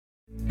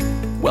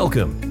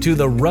Welcome to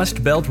the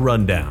Rust Belt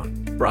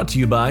Rundown, brought to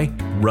you by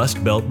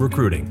Rust Belt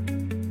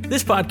Recruiting.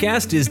 This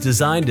podcast is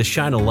designed to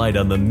shine a light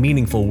on the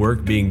meaningful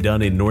work being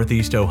done in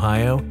Northeast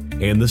Ohio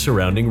and the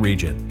surrounding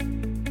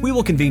region. We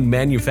will convene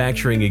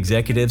manufacturing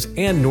executives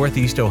and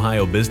Northeast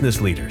Ohio business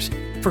leaders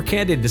for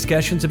candid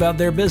discussions about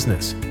their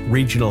business,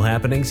 regional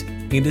happenings,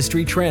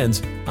 industry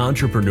trends,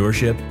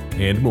 entrepreneurship,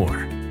 and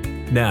more.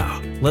 Now,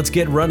 let's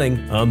get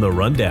running on the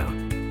Rundown.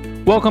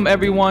 Welcome,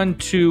 everyone,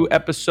 to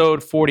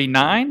episode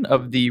 49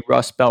 of the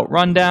Rust Belt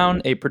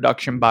Rundown, a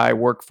production by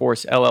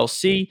Workforce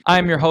LLC.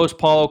 I'm your host,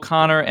 Paul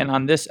O'Connor, and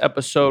on this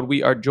episode,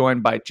 we are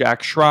joined by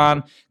Jack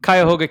Schron,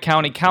 Cuyahoga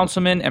County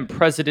Councilman and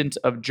President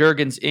of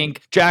Jergens, Inc.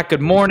 Jack,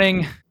 good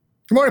morning.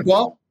 Good morning,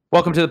 Paul.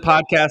 Welcome to the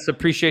podcast.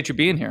 Appreciate you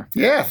being here.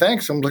 Yeah,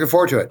 thanks. I'm looking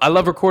forward to it. I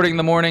love recording in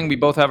the morning. We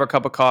both have our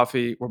cup of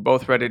coffee. We're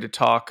both ready to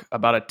talk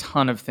about a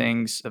ton of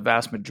things, the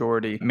vast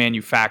majority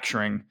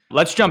manufacturing.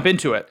 Let's jump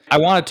into it. I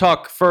want to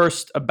talk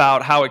first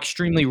about how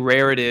extremely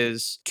rare it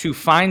is to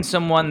find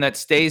someone that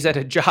stays at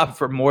a job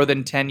for more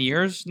than 10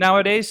 years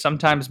nowadays,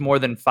 sometimes more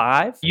than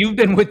 5. You've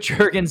been with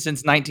Jergens since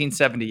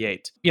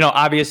 1978.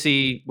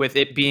 Obviously, with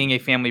it being a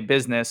family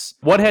business,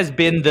 what has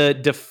been the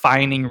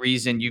defining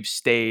reason you've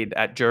stayed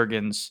at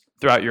Jergens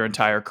throughout your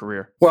entire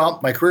career?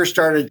 Well, my career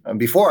started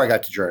before I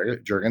got to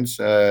Jergens,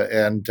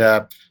 and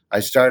I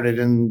started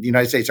in the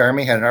United States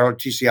Army, had an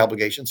ROTC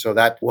obligation, so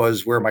that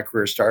was where my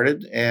career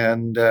started.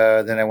 And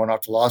then I went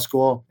off to law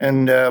school,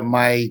 and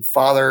my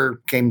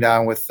father came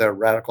down with a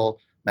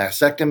radical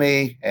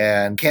mastectomy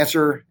and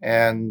cancer,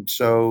 and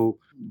so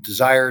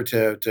desire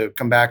to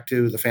come back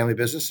to the family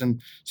business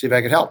and see if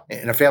I could help.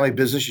 In a family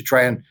business, you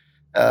try and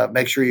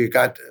make sure you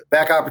got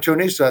back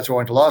opportunities. So that's why I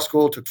went to law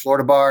school, took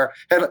Florida bar,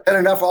 had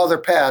enough other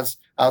paths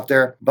out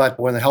there. But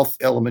when the health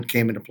element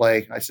came into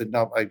play, I said,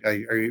 no,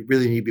 I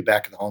really need to be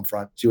back at the home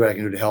front, see what I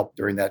can do to help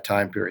during that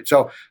time period.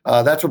 So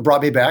that's what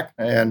brought me back.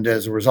 And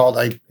as a result,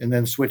 I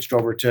then switched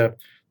over to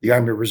the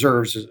Army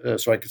Reserves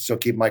so I could still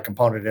keep my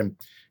component in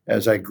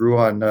as I grew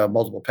on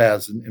multiple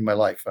paths in my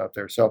life out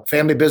there. So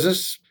family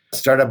business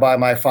started by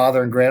my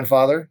father and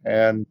grandfather.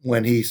 And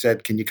when he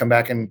said, can you come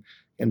back and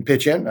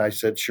pitch in? I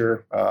said,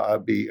 sure,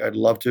 I'd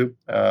love to.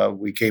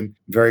 We came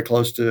very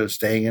close to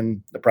staying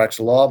in the practice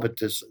of law, but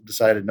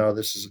decided, no,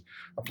 this is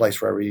a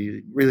place where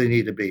we really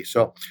need to be.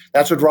 So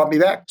that's what brought me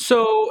back.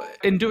 So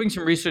in doing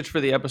some research for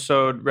the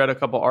episode, read a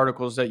couple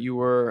articles that you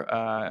were,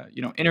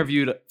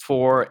 interviewed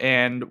for.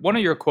 And one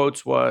of your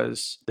quotes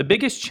was, the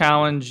biggest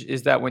challenge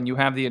is that when you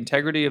have the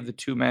integrity of the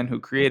two men who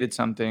created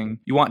something,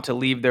 you want to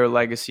leave their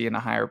legacy in a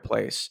higher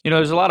place.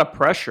 There's a lot of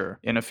pressure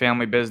in a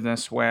family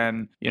business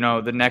when,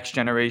 the next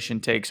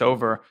generation takes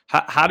over.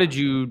 How did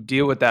you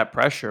deal with that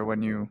pressure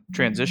when you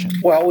transitioned?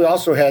 Well, we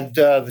also had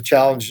the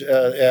challenge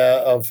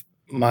of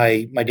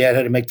my dad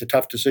had to make the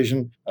tough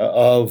decision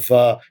of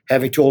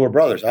having two older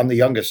brothers. I'm the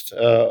youngest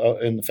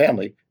in the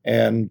family,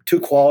 and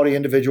two quality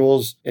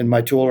individuals in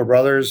my two older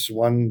brothers.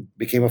 One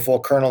became a full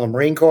colonel in the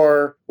Marine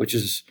Corps, which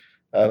is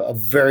a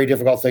very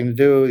difficult thing to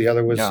do. The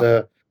other was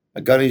a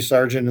gunny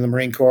sergeant in the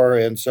Marine Corps.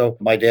 And so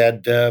my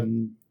dad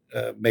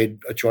made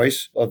a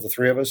choice of the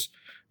three of us,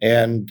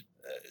 and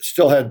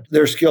still had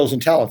their skills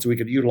and talents that we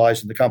could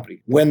utilize in the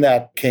company. When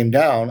that came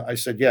down, I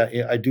said, yeah,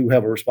 I do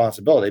have a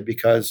responsibility,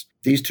 because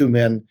these two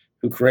men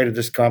who created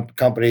this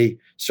company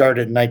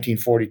started in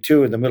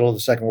 1942 in the middle of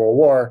the Second World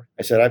War.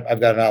 I said, I've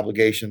got an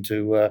obligation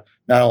to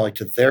not only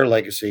to their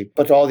legacy,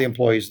 but to all the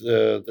employees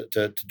to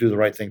do the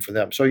right thing for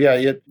them. So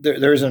yeah,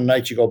 there isn't a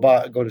night you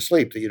go to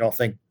sleep that you don't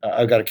think,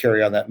 I've got to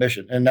carry on that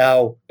mission. And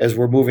now, as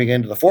we're moving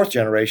into the fourth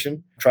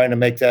generation, trying to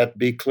make that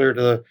be clear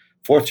to the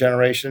fourth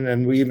generation,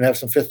 and we even have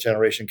some fifth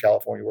generation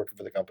California working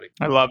for the company.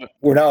 I love it.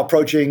 We're now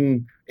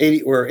approaching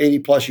 80. We're 80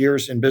 plus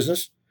years in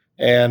business.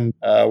 And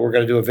we're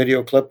going to do a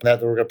video clip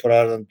that we're going to put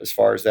out as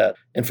far as that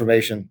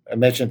information. I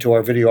mentioned to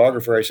our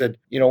videographer, I said,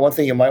 one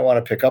thing you might want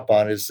to pick up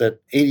on is that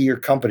 80-year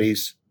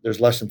companies,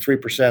 there's less than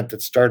 3%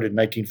 that started in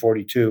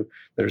 1942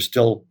 that are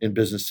still in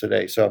business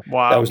today. So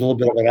That was a little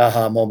bit of an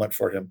aha moment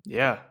for him.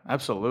 Yeah,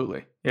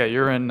 absolutely. Yeah,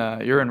 you're in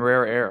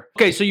rare air.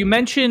 Okay, so you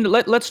mentioned,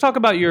 let's talk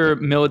about your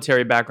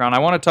military background. I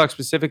want to talk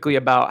specifically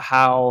about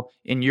how,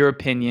 in your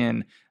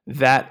opinion,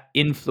 that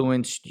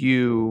influenced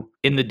you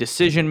in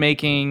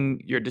the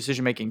your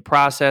decision-making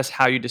process,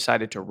 how you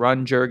decided to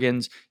run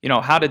Jergens.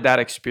 How did that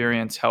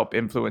experience help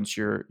influence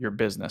your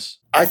business?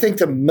 I think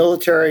the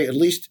military, at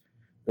least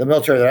the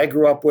military that I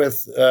grew up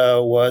with,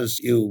 was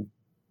you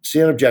see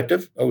an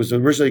objective. I was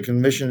originally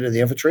commissioned in the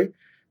infantry.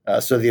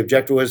 So the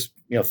objective was,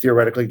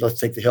 theoretically, let's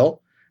take the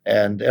hill.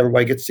 And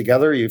everybody gets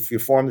together. You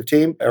form the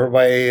team.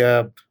 Everybody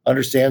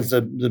understands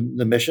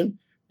the mission.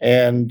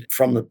 And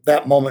from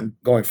that moment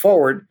going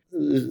forward,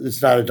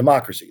 it's not a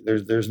democracy.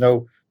 There's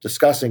no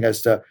discussing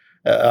as to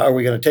are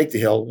we going to take the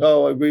hill?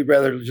 No, we'd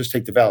rather just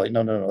take the valley.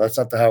 No. That's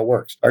not how it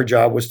works. Our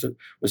job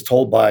was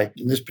told by,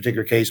 in this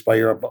particular case, by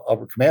your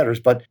upper commanders,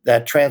 but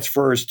that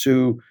transfers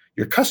to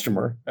your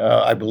customer.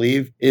 I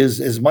believe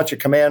is as much a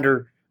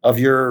commander of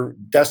your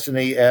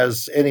destiny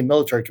as any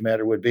military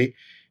commander would be,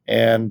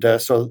 and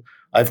so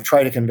I've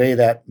tried to convey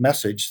that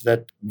message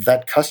that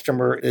that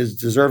customer is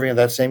deserving of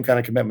that same kind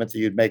of commitment that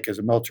you'd make as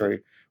a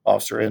military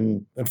officer.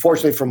 And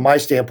unfortunately, from my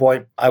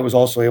standpoint, I was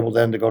also able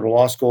then to go to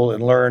law school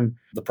and learn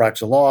the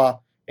practice of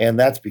law. And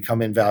that's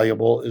become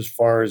invaluable as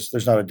far as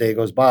there's not a day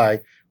goes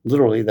by,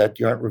 literally, that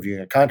you aren't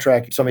reviewing a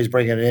contract. Somebody's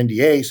bringing an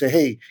NDA, say,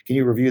 hey, can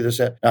you review this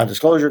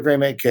non-disclosure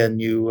agreement? Can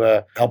you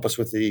help us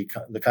with the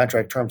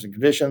contract terms and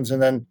conditions? And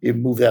then you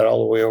move that all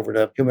the way over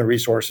to human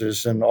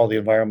resources and all the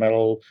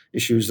environmental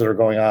issues that are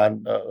going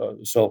on.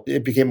 So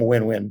it became a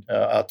win-win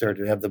out there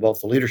to have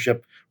both the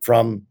leadership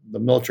from the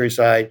military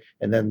side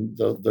and then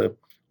the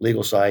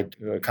legal side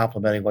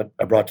complementing what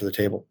I brought to the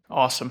table.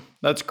 Awesome.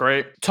 That's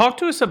great. Talk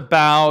to us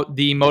about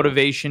the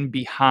motivation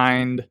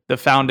behind the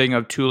founding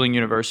of Tooling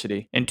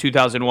University in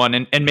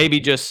 2001 and maybe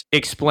just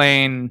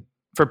explain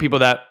for people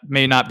that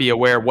may not be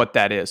aware what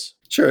that is.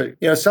 Sure.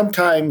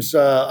 Sometimes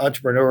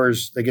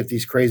entrepreneurs, they get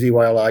these crazy,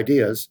 wild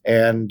ideas.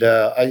 And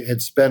I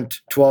had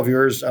spent 12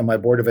 years on my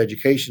board of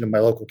education in my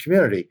local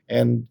community.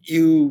 And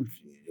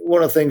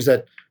one of the things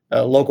that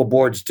local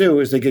boards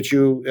do is they get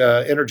you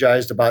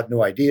energized about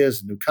new ideas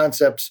and new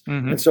concepts.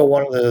 Mm-hmm. And so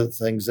one of the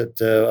things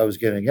that I was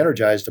getting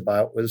energized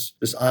about was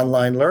this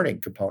online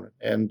learning component.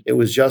 And it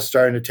was just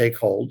starting to take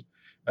hold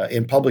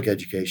in public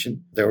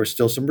education. There was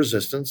still some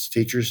resistance.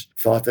 Teachers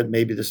thought that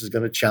maybe this is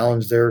going to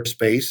challenge their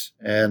space.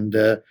 And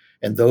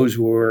those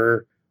who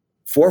were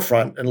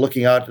forefront and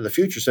looking out to the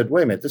future said,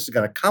 wait a minute, this is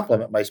going to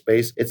complement my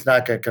space. It's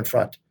not going to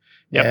confront.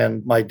 Yep.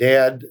 And my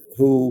dad,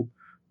 who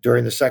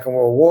during the Second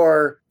World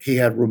War, he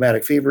had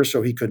rheumatic fever,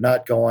 so he could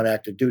not go on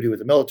active duty with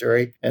the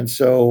military. And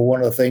so one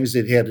of the things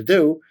that he had to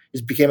do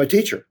is became a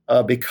teacher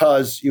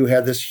because you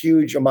had this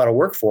huge amount of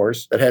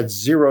workforce that had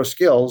zero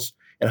skills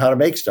in how to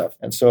make stuff.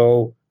 And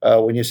so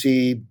when you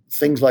see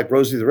things like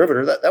Rosie the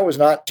Riveter, that was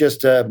not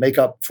just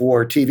makeup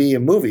for TV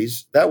and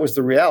movies. That was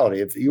the reality.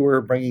 If you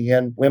were bringing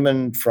in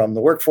women from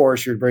the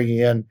workforce, you're bringing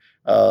in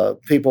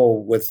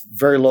people with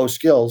very low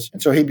skills.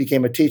 And so he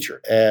became a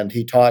teacher, and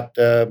he taught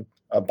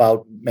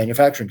about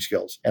manufacturing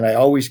skills. And I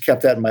always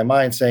kept that in my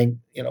mind saying,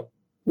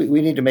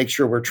 we need to make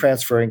sure we're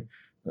transferring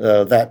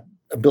that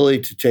ability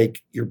to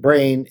take your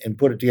brain and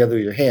put it together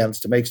with your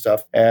hands to make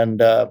stuff.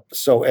 And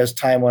so as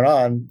time went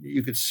on,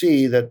 you could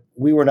see that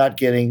we were not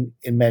getting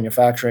in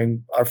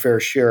manufacturing our fair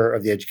share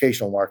of the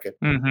educational market.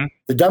 Mm-hmm.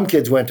 The dumb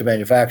kids went to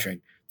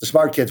manufacturing. The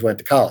smart kids went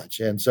to college.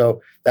 And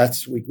so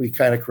we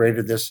kind of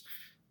created this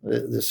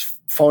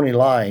phony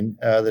line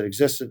that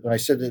existed. And I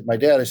said to my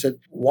dad,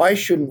 why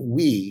shouldn't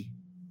we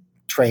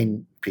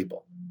train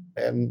people?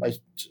 And I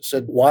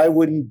said, why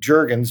wouldn't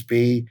Jergens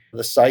be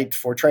the site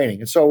for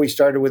training? And so we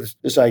started with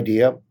this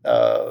idea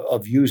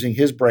of using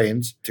his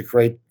brains to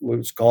create what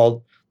was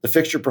called the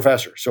Fixture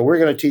Professor. So we're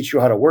going to teach you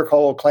how to work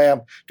hollow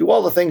clamp, do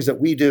all the things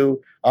that we do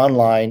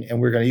online,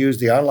 and we're going to use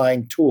the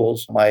online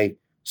tools. My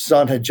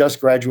son had just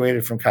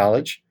graduated from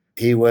college.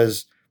 He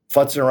was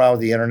futzing around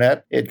with the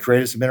internet. It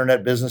created some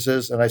internet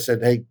businesses. And I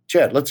said, hey,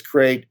 Chad, let's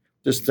create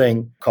this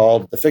thing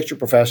called the Fixture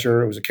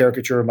Professor. It was a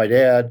caricature of my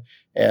dad.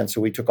 And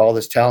so we took all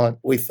this talent.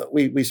 We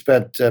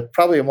spent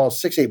probably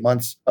almost 6-8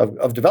 months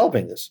of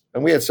developing this.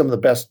 And we had some of the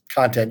best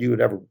content you would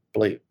ever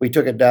believe. We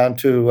took it down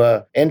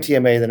to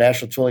NTMA, the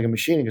National Tooling and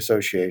Machining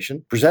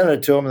Association, presented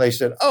it to them, and they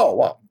said, oh,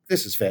 wow,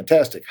 this is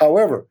fantastic.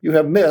 However, you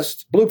have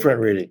missed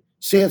blueprint reading,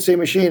 CNC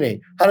machining,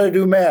 how to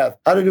do math,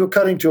 how to do a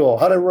cutting tool,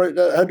 how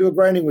to do a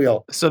grinding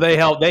wheel. So they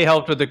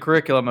helped with the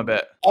curriculum a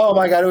bit. Oh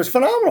my God, it was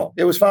phenomenal.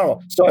 It was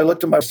phenomenal. So I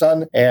looked at my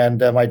son and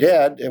my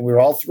dad, and we were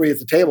all three at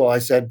the table. I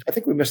said, I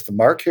think we missed the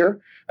mark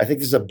here. I think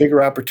this is a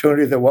bigger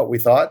opportunity than what we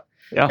thought.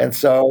 Yeah. And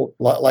so,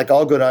 like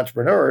all good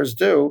entrepreneurs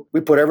do, we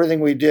put everything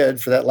we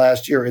did for that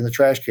last year in the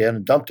trash can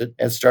and dumped it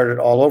and started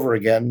all over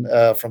again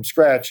from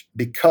scratch.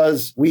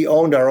 Because we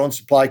owned our own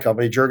supply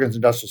company, Jergens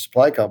Industrial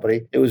Supply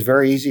Company, it was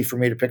very easy for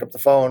me to pick up the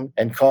phone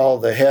and call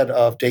the head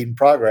of Dayton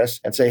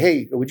Progress and say,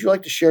 hey, would you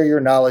like to share your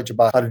knowledge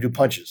about how to do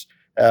punches?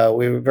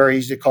 We were very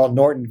easy to call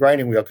Norton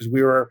Grinding Wheel because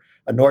we were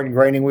a Norton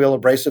Grinding Wheel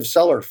abrasive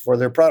seller for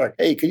their product.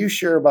 Hey, can you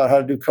share about how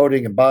to do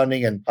coating and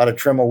bonding and how to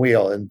trim a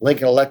wheel? And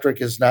Lincoln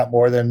Electric is not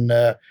more than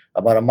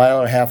about 1.5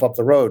 miles up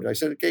the road. I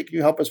said, okay, can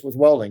you help us with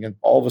welding? And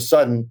all of a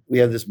sudden, we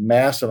had this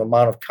massive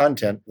amount of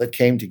content that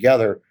came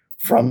together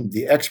from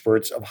the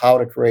experts of how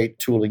to create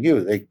Tooling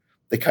U.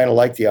 They kind of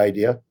liked the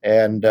idea.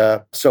 And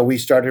so we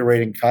started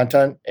rating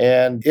content,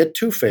 and it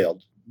too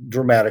failed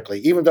dramatically,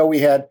 even though we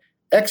had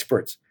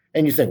experts.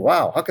 And you think,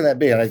 wow, how can that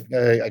be? And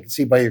I can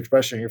see by your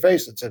expression on your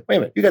face that said, wait a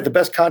minute, you got the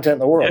best content in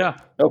the world. Yeah.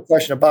 No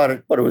question about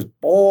it. But it was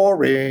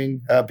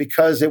boring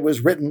because it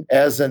was written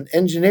as an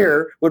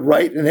engineer would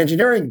write an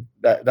engineering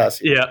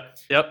dossier. Yeah.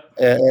 Yep.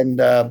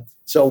 And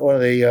so one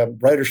of the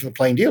writers from the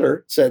Plain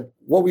Dealer said,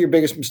 what were your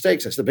biggest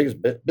mistakes? I said,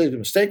 the biggest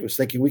mistake was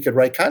thinking we could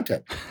write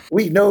content.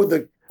 We know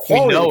the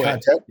quality of the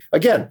content.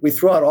 Again, we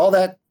threw out all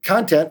that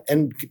content,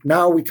 and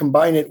now we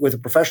combine it with the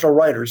professional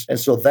writers. And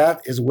so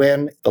that is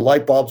when the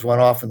light bulbs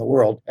went off in the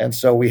world. And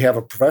so we have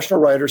a professional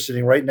writer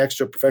sitting right next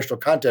to a professional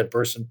content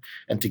person,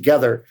 and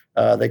together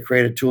they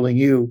created Tooling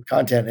U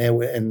content,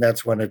 and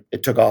that's when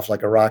it took off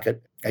like a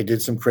rocket. I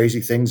did some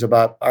crazy things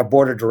about our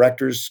board of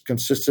directors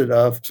consisted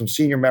of some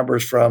senior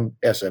members from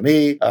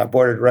SME. Our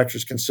board of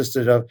directors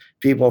consisted of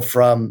people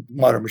from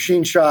Modern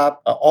Machine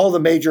Shop. All the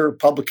major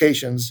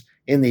publications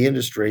in the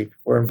industry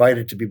were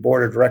invited to be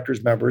board of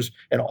directors members,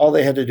 and all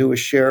they had to do was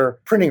share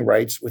printing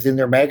rights within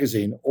their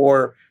magazine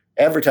or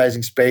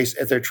advertising space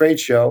at their trade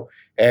show.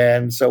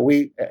 And so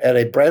we, at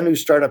a brand new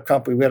startup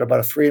company, we had about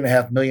a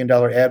 $3.5 million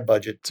ad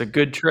budget. It's a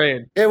good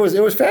trade. It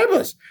was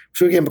fabulous.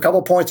 So we gave them a couple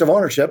of points of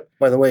ownership.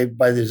 By the way,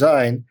 by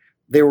design,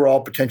 they were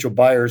all potential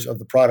buyers of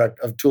the product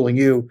of Tooling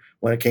U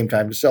when it came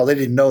time to sell. They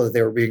didn't know that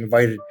they were being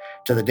invited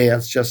to the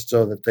dance just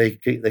so that they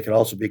could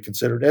also be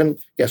considered. And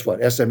guess what?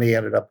 SME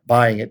ended up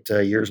buying it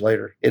years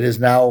later. It is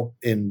now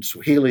in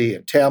Swahili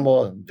and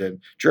Tamil and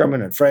in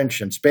German and French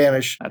and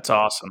Spanish. That's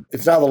awesome.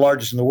 It's now the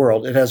largest in the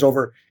world. It has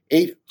over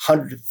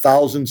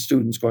 800,000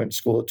 students going to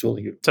school at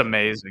Tooling U. It's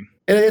amazing.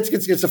 And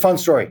it's a fun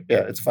story.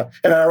 Yeah, it's fun.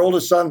 And our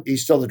oldest son,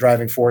 he's still the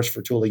driving force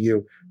for Tooling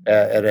U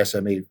at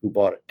SME who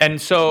bought it. And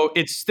so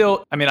it's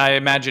still, I mean, I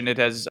imagine it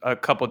has a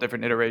couple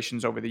different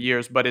iterations over the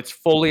years, but it's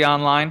fully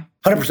online?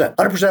 100%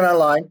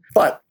 online.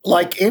 But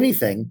like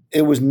anything,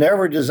 it was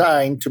never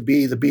designed to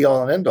be the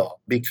be-all and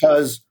end-all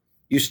because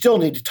you still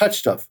need to touch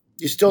stuff.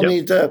 You still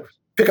need to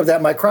pick up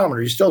that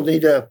micrometer. You still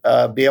need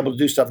to be able to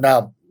do stuff.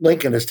 Now,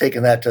 Lincoln has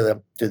taken that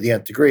to the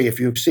nth degree. If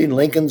you've seen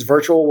Lincoln's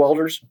virtual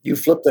welders, you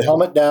flip the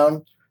helmet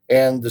down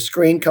and the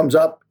screen comes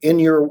up in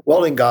your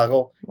welding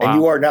goggle, and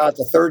you are now at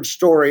the third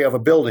story of a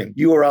building.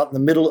 You are out in the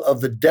middle of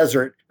the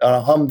desert on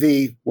a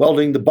Humvee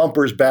welding the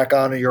bumpers back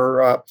onto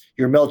your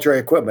military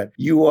equipment.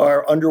 You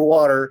are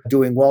underwater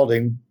doing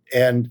welding,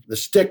 and the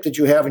stick that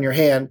you have in your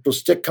hand, the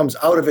stick comes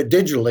out of it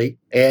digitally,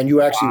 and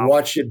you actually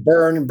watch it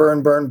burn and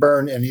burn, burn,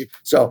 burn.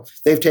 So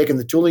they've taken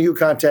the Tooling U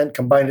content,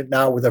 combined it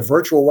now with a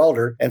virtual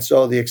welder, and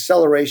so the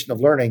acceleration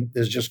of learning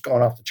is just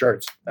gone off the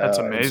charts. That's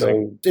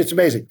amazing. So it's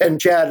amazing. And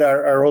Chad,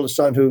 our oldest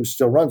son, who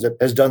still runs it,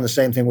 has done the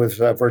same thing with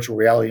virtual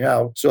reality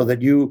now, so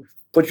that you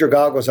put your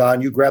goggles on,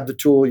 you grab the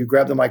tool, you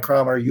grab the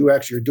micrometer, you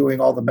actually are doing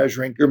all the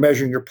measuring. You're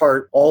measuring your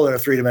part all in a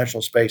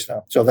three-dimensional space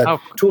now. So that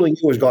Tooling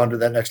U has gone to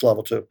that next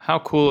level too. How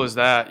cool is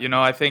that? You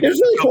know, I think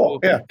it's really cool.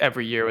 Yeah.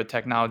 Every year with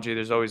technology,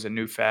 there's always a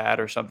new fad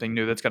or something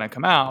new that's going to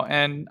come out.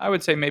 And I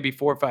would say maybe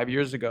 4 or 5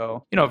 years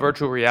ago, you know,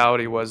 virtual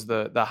reality was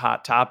the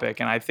hot topic.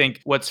 And I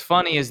think what's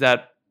funny is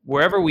that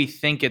wherever we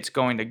think it's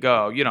going to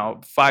go, you know,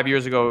 5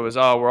 years ago, it was,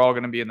 we're all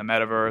going to be in the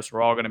metaverse.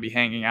 We're all going to be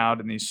hanging out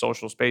in these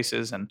social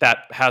spaces. And that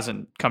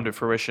hasn't come to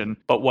fruition.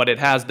 But what it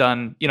has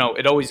done, you know,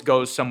 it always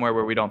goes somewhere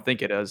where we don't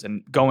think it is.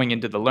 And going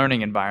into the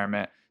learning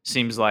environment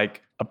seems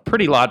like a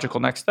pretty logical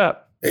next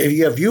step.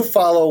 If you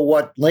follow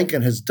what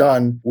Lincoln has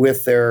done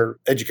with their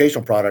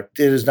educational product,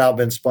 it has now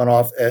been spun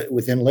off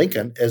within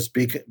Lincoln as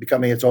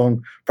becoming its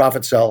own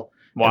profit cell.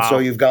 Wow. And so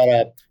you've got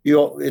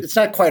it's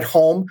not quite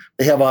home.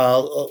 They have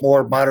a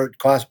more moderate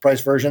cost price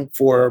version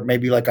for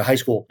maybe like a high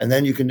school. And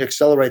then you can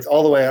accelerate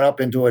all the way on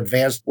up into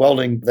advanced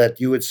welding that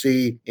you would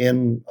see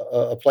in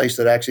a place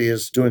that actually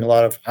is doing a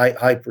lot of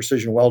high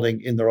precision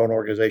welding in their own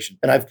organization.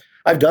 And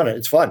I've done it.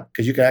 It's fun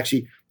because you can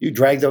actually, you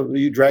drag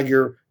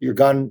your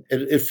gun.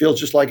 It feels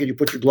just like it. You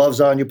put your gloves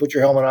on, you put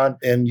your helmet on,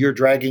 and you're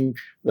dragging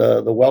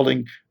the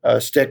welding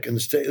stick, and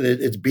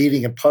it's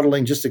beating and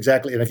puddling just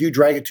exactly. And if you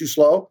drag it too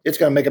slow, it's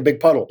going to make a big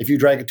puddle. If you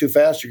drag it too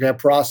fast, you're going to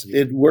have porosity.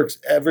 It works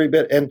every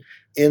bit. And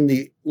in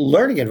the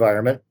learning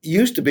environment, it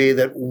used to be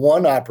that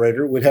one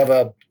operator would have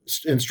a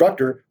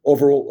instructor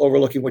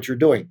overlooking what you're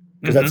doing,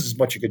 because that's as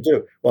much you could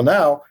do. Well,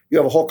 now you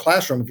have a whole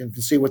classroom. You can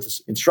see what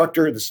the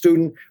instructor, the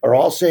student are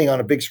all seeing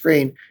on a big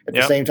screen at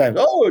the same time.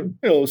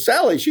 Oh,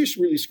 Sally, she's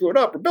really screwed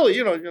up. Or Billy,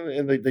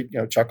 and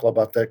they chuckle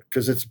about that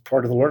because it's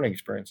part of the learning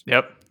experience.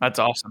 Yep, that's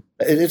awesome.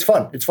 It's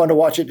fun. It's fun to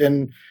watch it,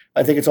 and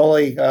I think it's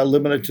only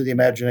limited to the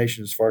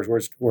imagination as far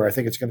as where I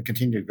think it's going to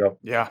continue to go.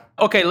 Yeah.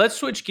 Okay, let's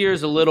switch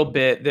gears a little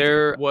bit.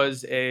 There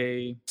was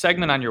a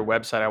segment on your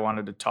website I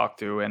wanted to talk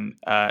through, and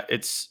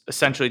it's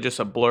essentially just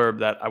a blurb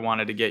that I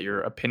wanted to get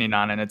your opinion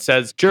on. And it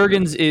says,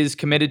 Jergens is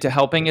committed to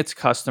helping its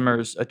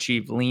customers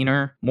achieve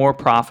leaner, more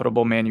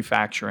profitable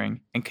manufacturing,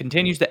 and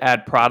continues to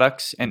add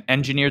products and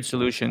engineered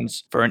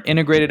solutions for an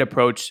integrated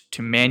approach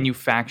to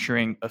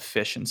manufacturing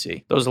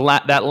efficiency.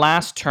 That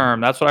last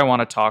term, that's what I want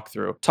to talk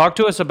through. Talk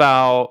to us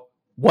about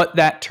what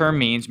that term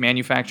means,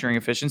 manufacturing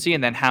efficiency,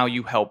 and then how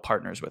you help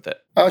partners with it.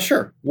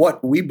 Sure.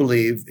 What we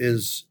believe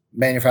is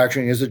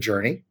manufacturing is a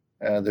journey.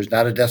 There's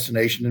not a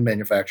destination in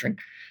manufacturing.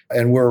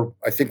 And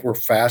I think we're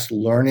fast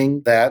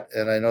learning that.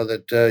 And I know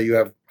that you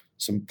have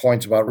some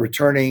points about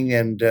returning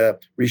and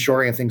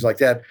reshoring and things like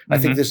that. Mm-hmm. I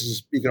think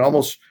you can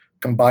almost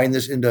combine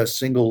this into a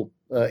single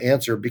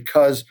answer,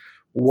 because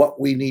what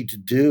we need to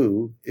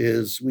do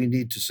is we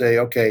need to say,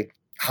 okay,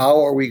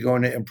 how are we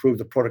going to improve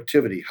the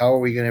productivity? How are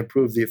we going to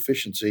improve the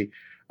efficiency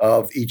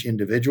of each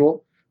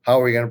individual? How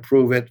are we going to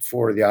improve it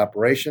for the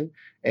operation?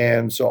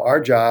 And so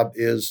our job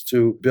is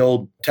to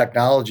build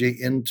technology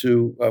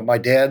into my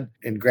dad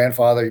and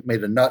grandfather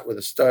made a nut with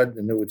a stud,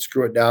 and it would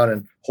screw it down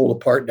and hold a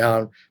part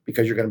down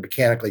because you're going to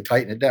mechanically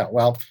tighten it down.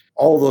 Well,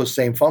 all those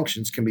same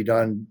functions can be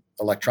done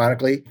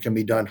electronically, can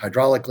be done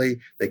hydraulically,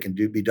 they can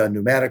be done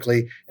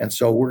pneumatically. And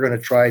so we're going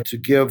to try to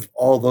give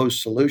all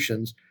those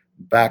solutions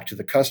back to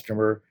the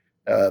customer,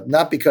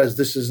 not because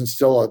this isn't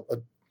still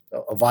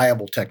a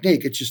viable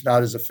technique, it's just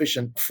not as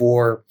efficient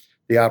for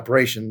the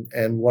operation.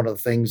 And one of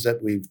the things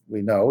that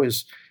we know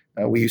is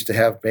we used to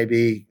have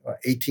maybe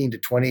 18 to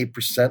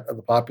 20% of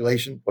the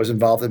population was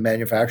involved in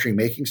manufacturing,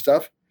 making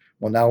stuff.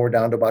 Well, now we're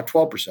down to about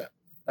 12%.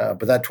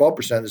 But that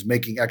 12% is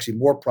making actually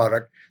more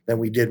product than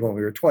we did when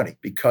we were 20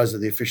 because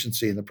of the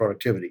efficiency and the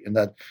productivity. And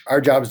that our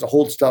job is to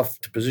hold stuff,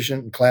 to position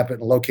and clamp it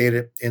and locate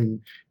it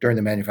during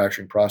the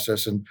manufacturing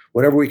process. And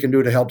whatever we can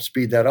do to help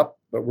speed that up,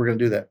 but we're going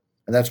to do that.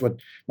 And that's what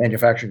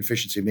manufacturing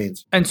efficiency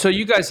means. And so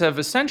you guys have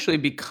essentially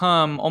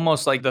become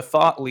almost like the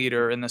thought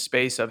leader in the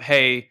space of,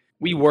 hey,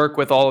 we work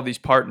with all of these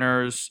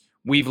partners.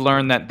 We've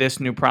learned that this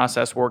new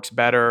process works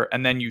better.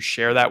 And then you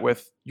share that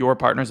with your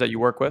partners that you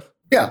work with?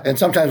 Yeah. And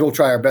sometimes we'll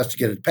try our best to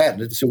get it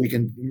patented so we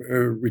can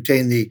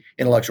retain the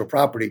intellectual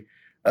property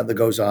that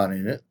goes on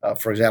in it.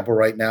 For example,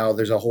 right now,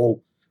 there's a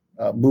whole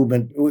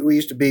movement. We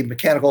used to be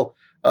mechanical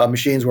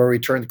machines where we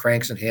turned the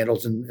cranks and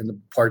handles and the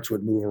parts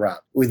would move around.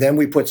 We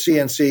put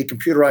CNC,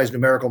 computerized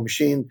numerical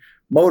machine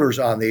motors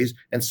on these.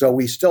 And so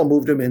we still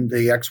moved them in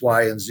the X,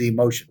 Y, and Z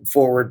motion,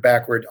 forward,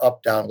 backward,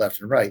 up, down,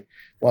 left, and right.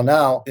 Well,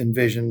 now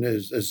Envision,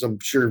 as I'm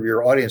sure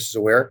your audience is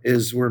aware,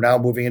 is we're now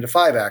moving into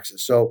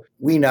 5-axis. So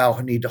we now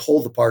need to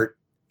hold the part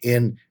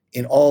in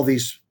all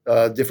these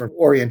different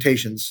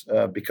orientations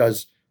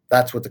because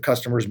that's what the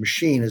customer's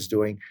machine is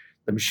doing.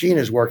 The machine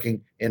is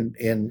working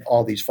in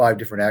all these 5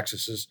 different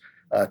axes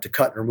to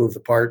cut and remove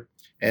the part.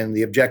 And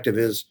the objective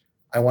is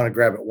I want to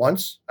grab it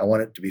once, I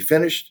want it to be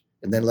finished,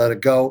 and then let it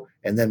go,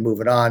 and then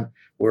move it on.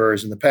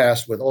 Whereas in the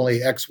past, with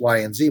only X, Y,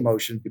 and Z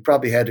motion, you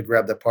probably had to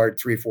grab that part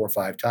 3, 4,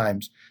 5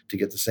 times to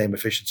get the same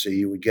efficiency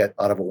you would get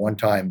out of a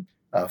one-time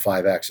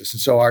 5-axis. And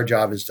so our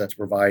job is to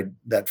provide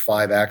that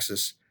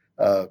 5-axis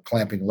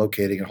clamping,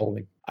 locating, and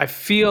holding. I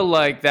feel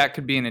like that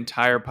could be an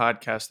entire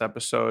podcast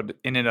episode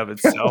in and of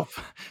itself.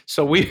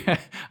 So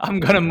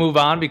I'm going to move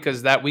on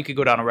because we could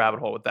go down a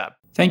rabbit hole with that.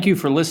 Thank you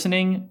for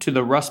listening to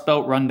the Rust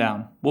Belt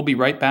Rundown. We'll be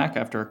right back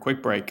after a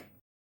quick break.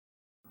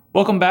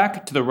 Welcome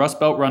back to the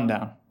Rust Belt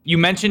Rundown. You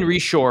mentioned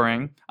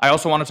reshoring. I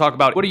also want to talk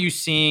about what are you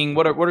seeing?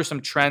 What are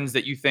some trends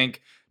that you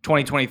think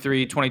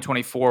 2023,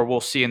 2024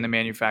 we'll see in the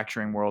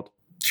manufacturing world?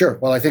 Sure.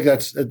 Well, I think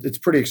it's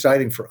pretty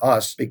exciting for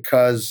us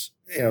because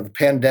the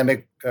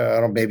pandemic, I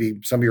don't know, maybe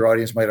some of your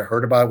audience might have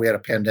heard about it. We had a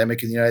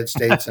pandemic in the United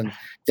States and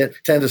it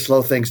tended to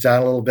slow things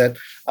down a little bit.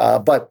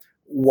 But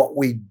what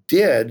we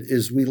did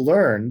is we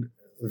learned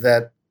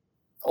that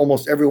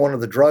almost every one of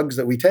the drugs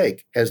that we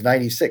take has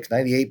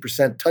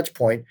 98% touch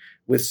point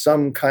with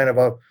some kind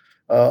of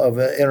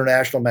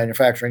international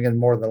manufacturing and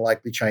more than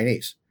likely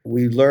Chinese.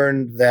 We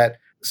learned that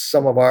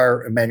some of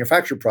our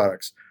manufactured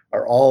products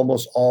are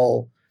almost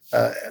all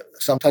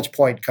some touch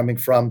point coming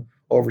from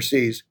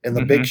overseas. And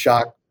the big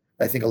shock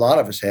I think a lot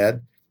of us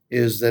had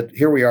is that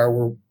here we are,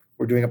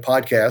 we're doing a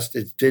podcast.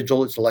 It's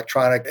digital, it's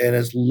electronic, and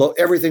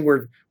everything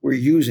we're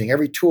using,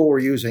 every tool we're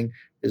using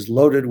is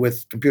loaded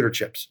with computer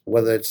chips.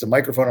 Whether it's the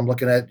microphone I'm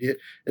looking at, it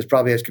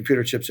probably has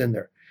computer chips in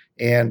there.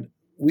 And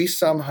we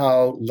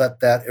somehow let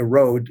that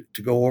erode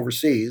to go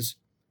overseas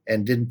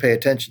and didn't pay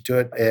attention to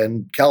it.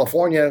 And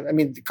California,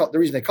 the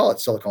reason they call it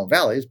Silicon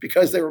Valley is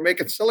because they were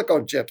making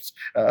silicone chips.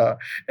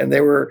 And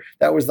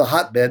that was the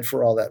hotbed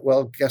for all that.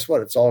 Well, guess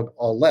what? It's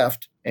all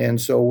left.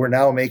 And so we're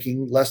now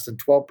making less than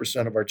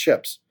 12% of our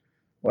chips.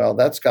 Well,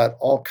 that's got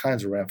all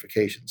kinds of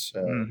ramifications,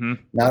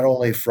 not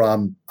only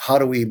from how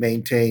do we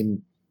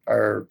maintain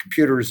our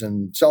computers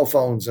and cell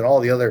phones and all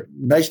the other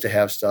nice to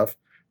have stuff,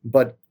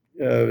 but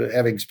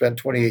having spent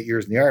 28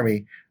 years in the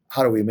Army,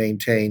 how do we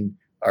maintain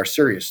our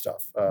serious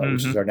stuff,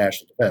 which is our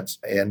national defense?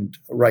 And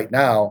right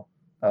now,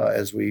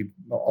 as we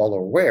all are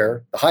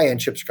aware, the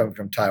high-end chips are coming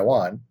from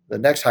Taiwan. The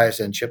next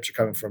highest-end chips are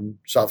coming from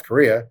South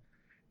Korea.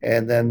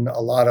 And then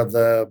a lot of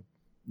the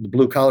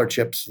blue-collar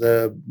chips,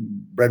 the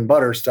bread and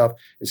butter stuff,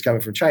 is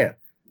coming from China.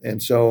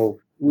 And so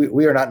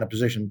we are not in a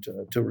position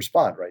to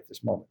respond right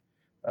this moment.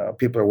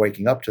 People are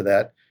waking up to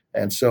that.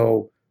 And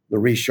so the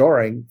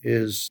reshoring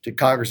is, to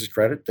Congress's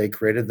credit, they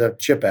created the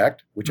CHIP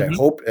Act, which I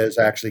hope is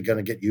actually going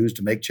to get used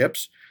to make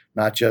chips,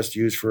 not just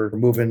used for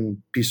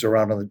moving pieces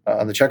around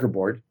on the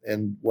checkerboard.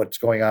 And what's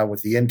going on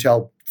with the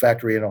Intel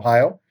factory in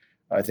Ohio,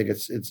 I think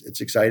it's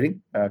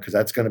exciting because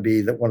that's going to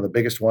be one of the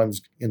biggest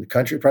ones in the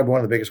country, probably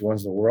one of the biggest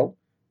ones in the world.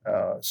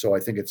 So I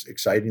think it's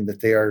exciting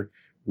that they are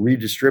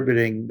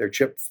redistributing their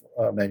chip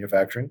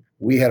manufacturing.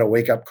 We had a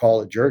wake-up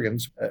call at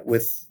Jergens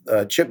with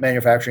chip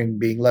manufacturing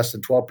being less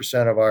than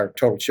 12% of our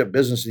total chip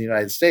business in the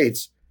United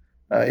States.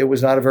 It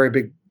was not a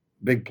very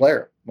big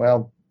player.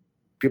 Well,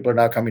 people are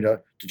now coming to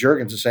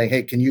Jergens and saying,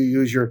 hey, can you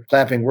use your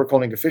clamping work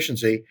holding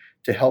efficiency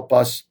to help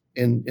us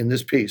in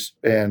this piece?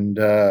 And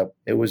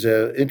it was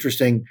an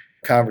interesting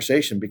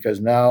conversation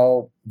because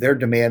now they're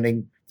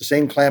demanding the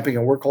same clamping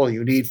and work holding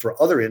you need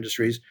for other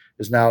industries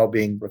is now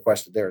being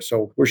requested there.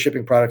 So we're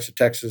shipping products to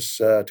Texas,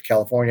 to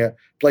California,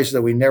 places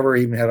that we never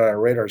even had on our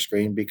radar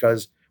screen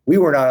because we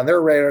were not on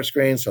their radar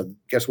screen. So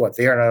guess what?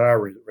 They are not on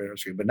our radar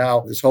screen. But now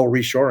this whole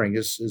reshoring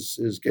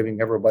is giving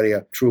everybody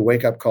a true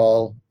wake-up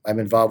call. I'm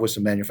involved with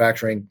some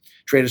manufacturing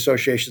trade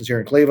associations here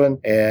in Cleveland.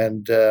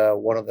 And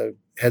one of the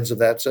heads of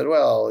that said,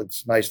 well,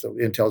 it's nice that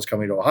Intel is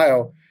coming to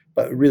Ohio,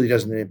 but it really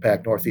doesn't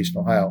impact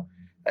Northeastern Ohio.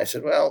 I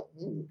said, well,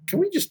 can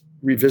we just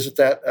revisit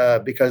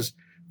that? Because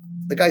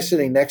the guy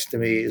sitting next to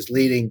me is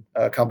leading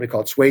a company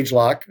called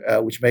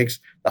Swagelok, which makes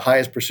the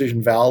highest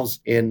precision valves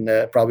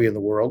probably in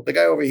the world. The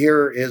guy over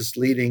here is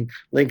leading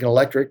Lincoln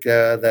Electric,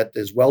 that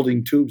is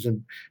welding tubes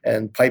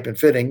and pipe and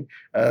fitting.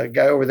 The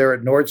guy over there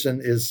at Nordson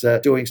is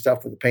doing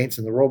stuff with the paints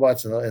and the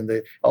robots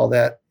and all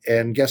that.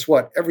 And guess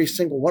what? Every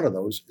single one of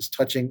those is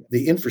touching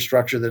the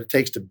infrastructure that it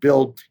takes to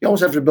build. You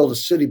almost have to build a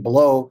city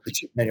below the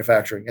chip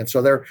manufacturing. And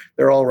so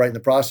they're all right in the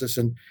process.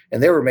 And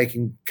they were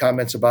making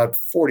comments about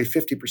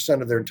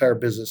 50% of their entire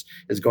business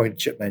is going to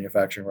chip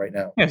manufacturing right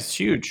now. Yeah, it's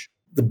huge.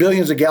 The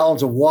billions of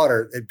gallons of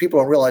water, and people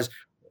don't realize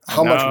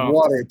how much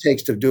water it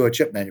takes to do a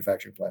chip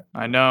manufacturing plant.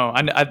 I know.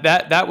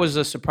 That was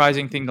a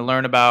surprising thing to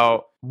learn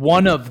about.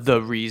 One of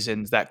the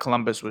reasons that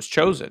Columbus was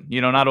chosen,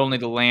 not only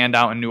the land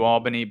out in New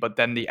Albany, but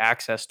then the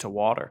access to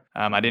water.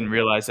 I didn't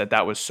realize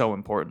that was so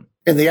important.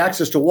 And the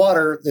access to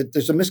water,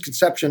 there's a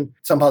misconception.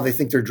 Somehow they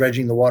think they're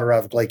dredging the water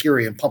out of Lake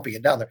Erie and pumping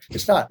it down there.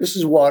 It's not. This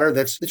is water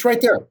it's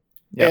right there.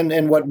 Yep.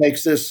 And what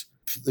makes this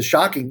the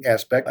shocking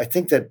aspect, I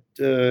think that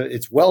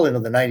it's well into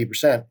the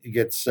 90% it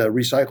gets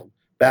recycled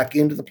back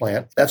into the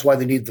plant. That's why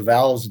they need the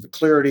valves, the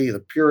clarity, the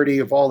purity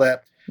of all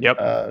that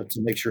to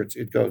make sure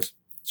it goes.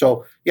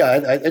 So yeah,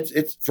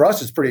 it's for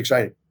us, it's pretty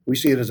exciting. We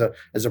see it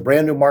as a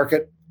brand new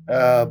market.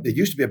 It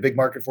used to be a big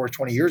market for us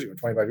 20 years ago,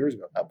 25 years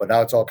ago, but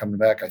now it's all coming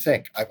back. I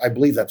think. I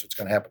believe that's what's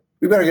going to happen.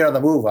 We better get on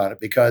the move on it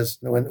because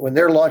when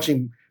they're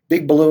launching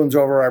big balloons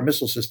over our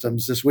missile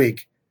systems this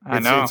week,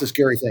 it's a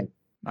scary thing.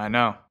 I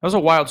know. That was a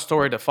wild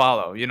story to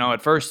follow.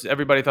 At first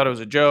everybody thought it was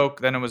a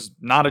joke, then it was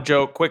not a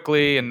joke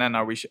quickly, and then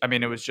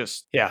it was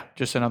just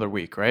another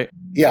week, right?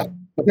 Yeah,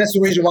 but that's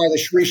the reason why the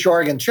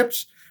reshoring and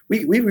chips.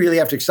 We really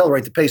have to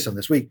accelerate the pace on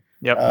this week.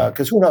 Yep.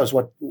 Because who knows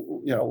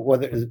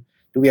whether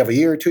do we have a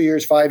year, 2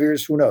 years, 5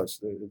 years? Who knows?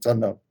 It's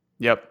unknown.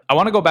 Yep. I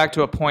want to go back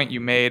to a point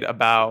you made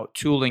about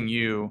Tooling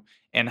U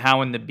and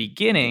how in the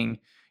beginning,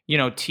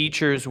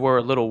 teachers were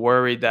a little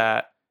worried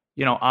that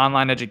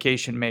online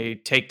education may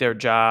take their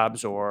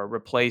jobs or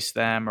replace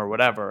them or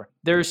whatever.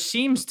 There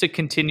seems to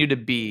continue to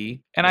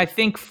be, and I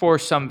think for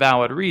some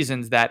valid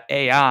reasons, that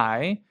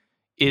AI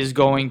is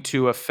going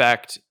to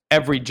affect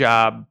every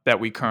job that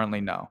we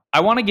currently know. I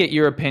want to get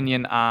your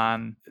opinion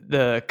on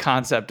the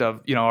concept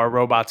of, are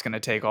robots going to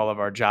take all of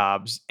our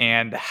jobs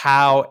and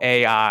how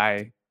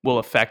AI will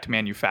affect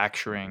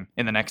manufacturing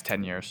in the next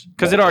 10 years?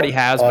 Because it already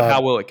has, but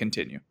how will it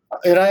continue?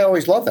 And I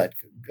always love that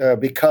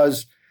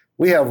because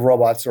we have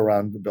robots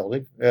around the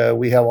building.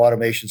 We have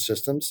automation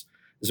systems.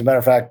 As a matter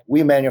of fact,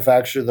 we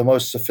manufacture the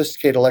most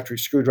sophisticated electric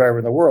screwdriver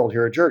in the world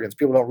here at Jergens.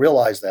 People don't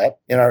realize that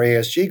in our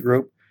ASG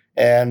group.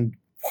 And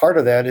part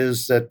of that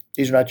is that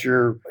these are not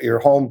your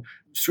home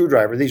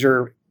screwdriver. These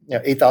are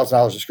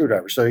 $8,000 a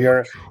screwdriver. So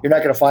you're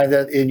not going to find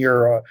that in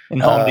your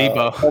Home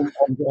Depot,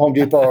 Home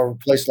Depot or a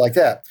place like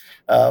that.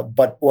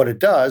 But what it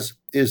does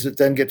is it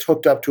then gets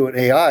hooked up to an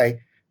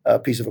AI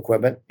piece of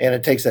equipment, and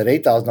it takes that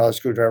 $8,000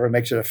 screwdriver and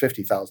makes it a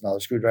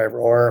 $50,000 screwdriver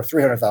or a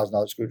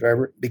 $300,000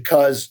 screwdriver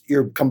because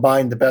you're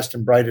combined the best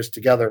and brightest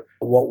together.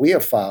 What we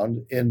have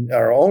found in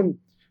our own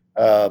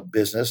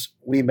business,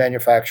 we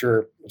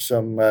manufacture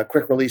some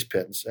quick release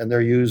pins, and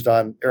they're used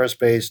on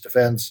aerospace,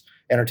 defense,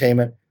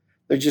 entertainment.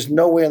 There's just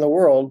no way in the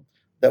world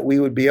that we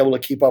would be able to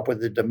keep up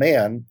with the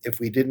demand if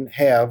we didn't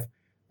have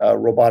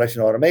robotics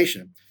and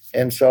automation.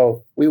 And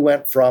so we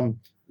went from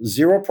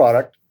zero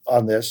product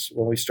on this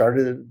when we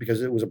started it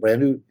because it was a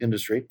brand new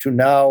industry to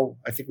now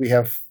I think we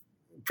have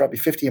probably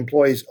 50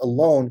 employees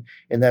alone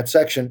in that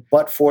section.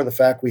 But for the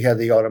fact we had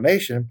the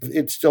automation,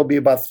 it'd still be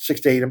about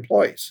 6 to 8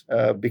 employees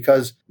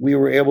because we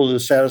were able to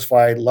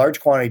satisfy large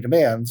quantity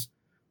demands,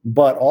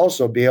 but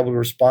also be able to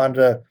respond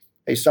to,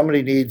 hey,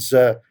 somebody needs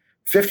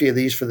 50 of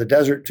these for the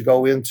desert to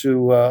go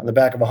into the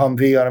back of a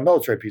Humvee on a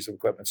military piece of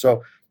equipment.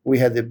 So we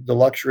had the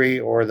luxury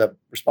or the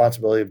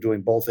responsibility of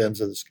doing both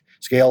ends of the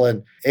scale.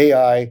 And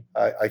AI,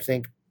 I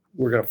think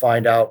we're going to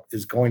find out,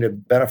 is going to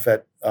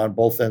benefit on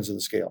both ends of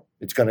the scale.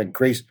 It's going to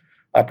increase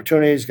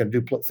opportunities, going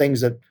to do things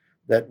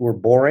that were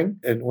boring.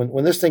 And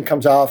when this thing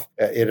comes off,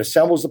 it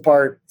assembles the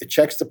part, it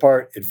checks the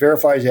part, it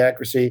verifies the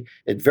accuracy,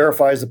 it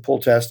verifies the pull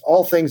test,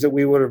 all things that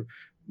we would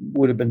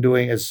have been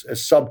doing as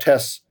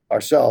sub-tests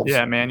ourselves.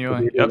 Yeah,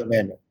 manually. Yep.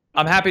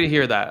 I'm happy to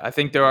hear that. I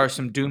think there are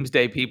some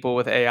doomsday people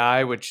with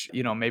AI, which,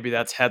 maybe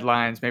that's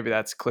headlines, maybe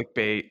that's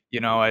clickbait.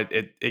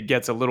 It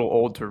gets a little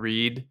old to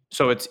read.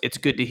 So it's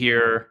good to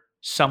hear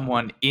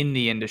someone in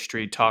the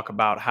industry talk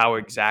about how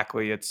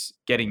exactly it's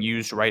getting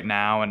used right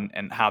now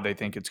and how they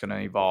think it's going to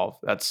evolve.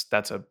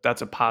 That's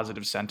a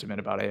positive sentiment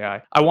about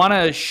AI. I want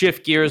to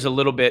shift gears a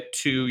little bit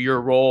to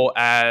your role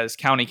as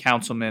county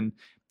councilman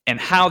and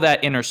how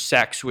that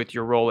intersects with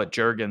your role at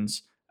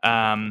Jergens.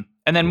 And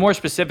then more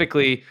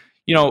specifically,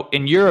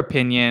 in your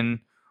opinion,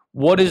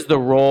 what is the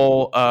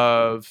role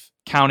of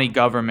county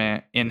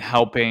government in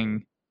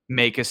helping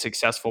make a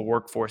successful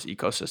workforce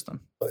ecosystem?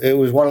 It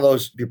was one of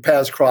those, your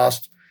paths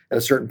crossed at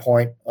a certain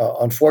point.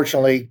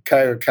 Unfortunately,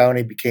 Cuyahoga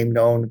County became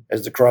known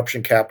as the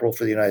corruption capital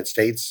for the United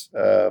States.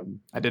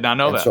 I did not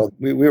know that. So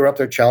we were up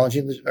there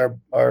challenging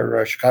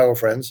our Chicago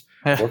friends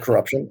for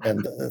corruption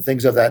and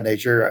things of that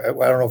nature.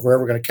 I don't know if we're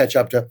ever going to catch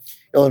up to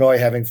Illinois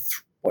having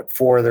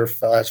four of their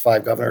last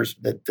five governors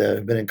that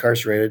have been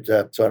incarcerated.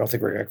 So I don't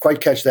think we're going to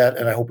quite catch that,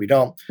 and I hope we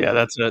don't. Yeah,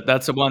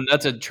 that's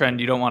a trend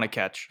you don't want to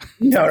catch.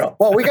 No.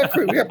 Well, we got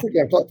pretty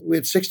damn close. We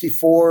had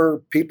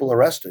 64 people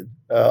arrested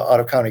out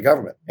of county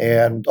government,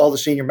 and all the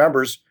senior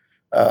members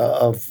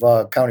of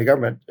county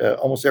government,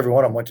 almost every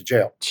one of them went to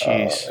jail.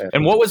 Jeez.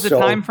 And what was the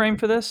time frame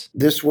for this?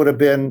 This would have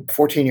been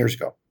 14 years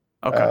ago.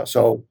 Okay.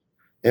 So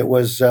it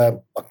was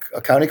a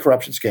county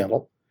corruption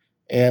scandal,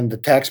 and the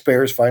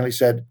taxpayers finally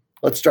said,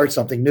 let's start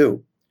something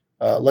new.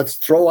 Let's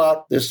throw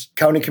out this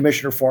county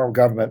commissioner form of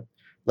government.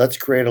 Let's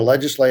create a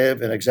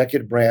legislative and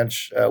executive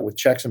branch with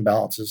checks and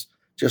balances,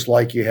 just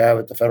like you have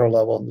at the federal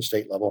level and the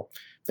state level,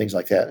 things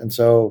like that. And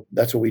so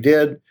that's what we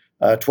did.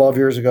 12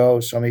 years ago,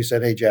 somebody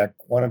said, hey, Jack,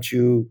 why don't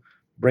you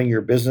bring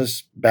your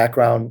business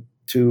background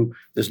to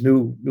this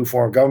new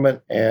form of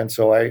government? And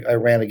so I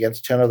ran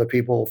against 10 other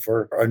people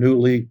for a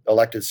newly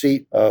elected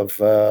seat on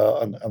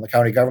the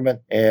county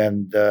government.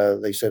 And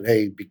they said,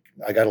 hey,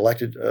 I got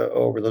elected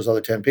over those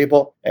other 10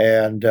 people.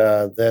 And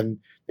then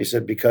they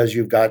said, because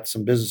you've got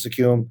some business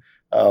acumen,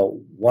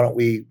 why don't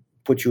we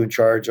put you in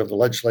charge of the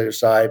legislative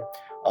side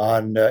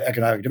on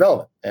economic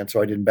development? And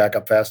so I didn't back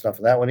up fast enough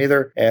on that one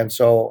either. And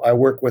so I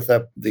work with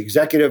the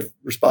executive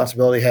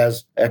responsibility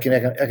has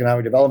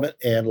economic development,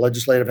 and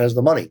legislative has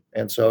the money.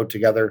 And so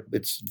together,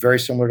 it's very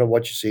similar to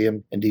what you see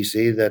in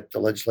DC, that the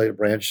legislative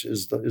branch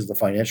is the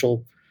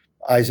financial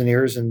eyes and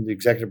ears, and the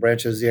executive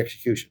branch is the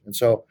execution. And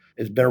so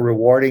it's been a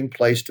rewarding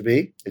place to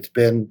be. It's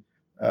been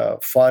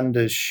fun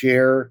to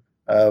share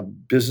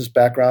business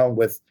background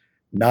with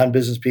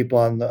non-business people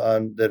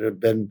that have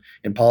been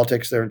in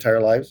politics their entire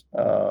lives,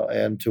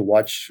 and to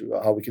watch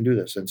how we can do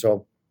this. And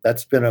so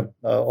that's been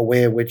a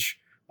way in which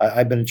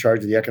I've been in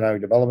charge of the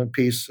economic development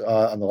piece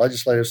on the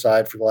legislative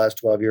side for the last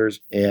 12 years.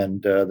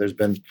 And there's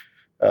been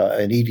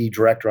an ED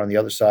director on the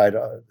other side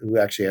who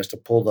actually has to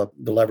pull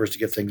the levers to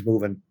get things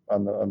moving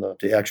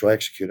to actually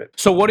execute it.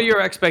 So what are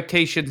your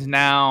expectations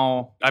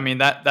now? I mean,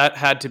 that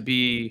had to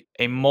be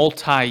a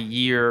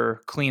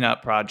multi-year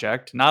cleanup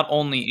project, not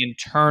only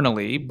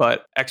internally,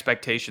 but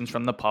expectations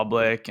from the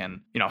public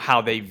and,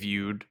 how they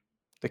viewed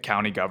the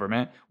county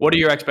government. What are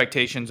your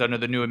expectations under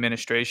the new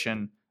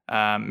administration,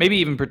 maybe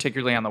even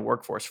particularly on the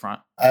workforce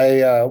front?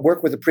 I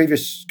worked with the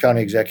previous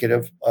county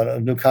executive on a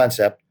new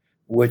concept,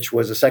 which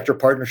was a sector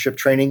partnership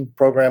training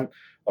program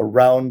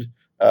around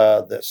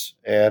this.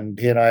 And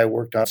he and I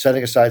worked on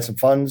setting aside some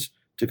funds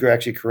to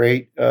actually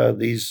create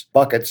these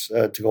buckets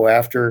to go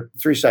after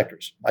three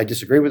sectors. I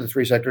disagree with the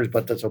three sectors,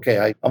 but that's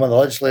okay. I'm on the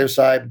legislative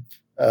side.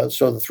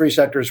 So the three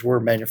sectors were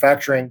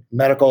manufacturing,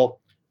 medical,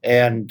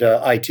 and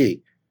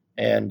IT.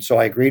 And so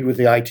I agreed with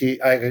the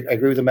IT. I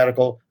agree with the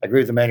medical. I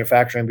agree with the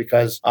manufacturing,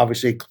 because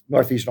obviously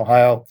Northeastern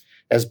Ohio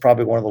has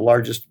probably one of the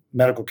largest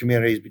medical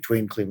communities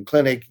between Cleveland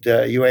Clinic,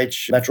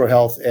 UH, Metro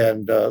Health,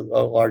 and a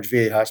large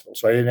VA hospital.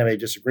 So I didn't have any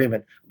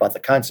disagreement about the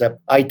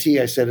concept. IT,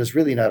 I said, is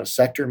really not a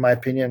sector, in my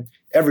opinion.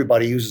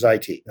 Everybody uses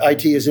IT.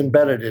 IT is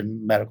embedded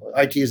in medical.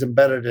 IT is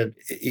embedded in,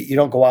 you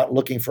don't go out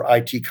looking for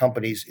IT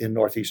companies in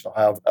Northeastern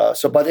Ohio.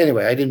 But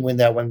anyway, I didn't win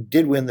that one.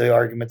 Did win the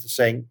argument of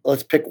saying,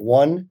 let's pick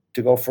one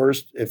to go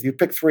first. If you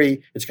pick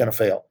three, it's going to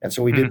fail. And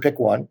so we did pick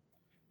one.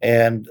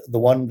 And the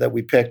one that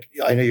we picked,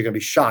 I know you're going to be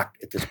shocked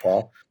at this,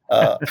 Paul.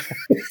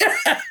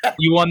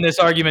 You won this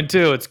argument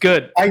too. It's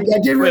good. I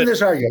did win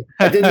this argument.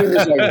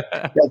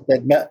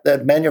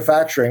 That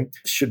manufacturing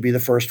should be the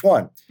first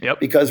one.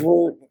 Yep. Because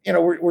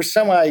we're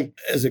semi,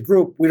 as a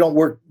group, we don't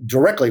work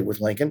directly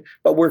with Lincoln,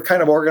 but we're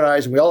kind of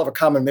organized, and we all have a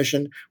common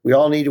mission. We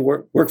all need to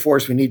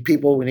workforce. We need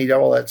people. We need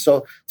all that.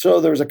 So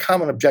there was a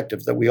common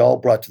objective that we all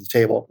brought to the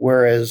table.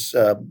 Whereas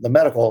the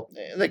medical,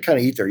 they kind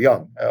of eat their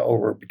young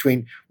over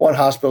between one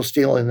hospital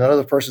stealing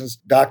another person's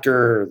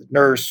doctor,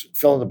 nurse,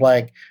 fill in the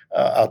blank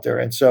out there.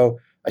 And so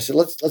I said,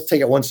 let's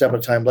take it one step at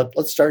a time.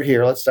 Let's start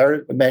here. Let's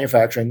start with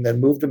manufacturing,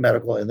 then move to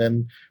medical, and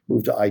then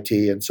move to IT.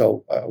 And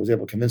so I was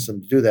able to convince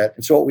them to do that.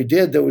 And so what we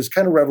did that was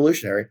kind of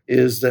revolutionary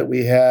is that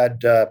we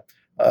had a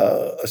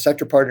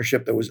sector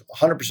partnership that was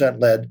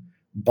 100% led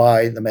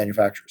by the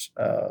manufacturers.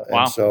 Wow.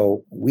 And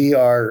so we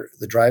are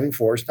the driving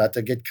force, not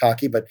to get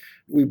cocky, but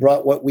we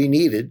brought what we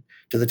needed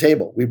to the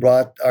table. We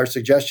brought our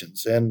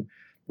suggestions, and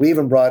we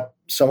even brought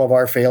some of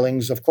our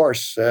failings, of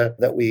course,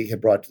 that we had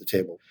brought to the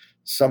table.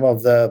 Some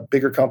of the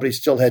bigger companies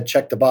still had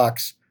checked the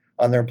box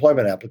on their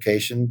employment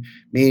application,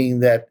 meaning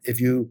that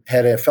if you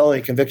had a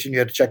felony conviction, you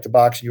had to check the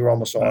box and you were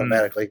almost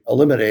automatically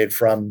eliminated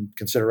from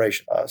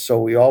consideration. So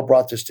we all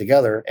brought this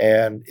together,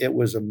 and it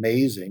was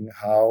amazing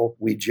how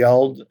we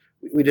gelled.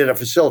 We did a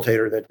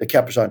facilitator that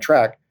kept us on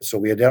track. So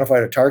we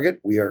identified a target.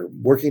 We are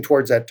working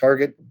towards that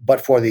target.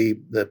 But for the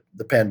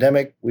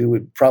pandemic, we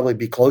would probably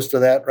be close to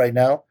that right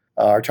now.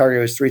 Our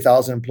target is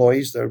 3,000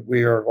 employees that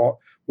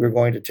we're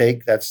going to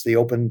take. That's the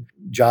open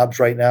jobs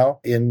right now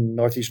in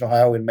Northeastern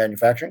Ohio in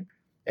manufacturing.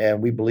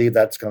 And we believe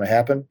that's going to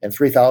happen. And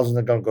 3,000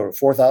 are going to go to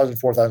 4,000.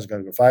 4,000 is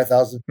going to go to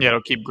 5,000. Yeah,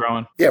 it'll keep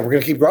growing. Yeah, we're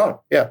going to keep growing.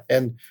 Yeah.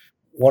 And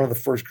one of the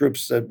first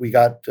groups that we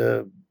got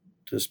to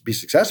be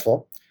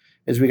successful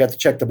is we got to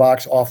check the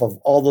box off of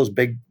all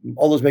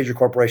those major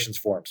corporations'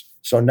 forms.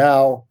 So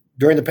now,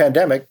 during the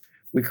pandemic,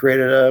 we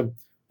created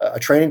a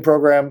training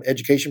program,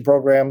 education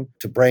program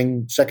to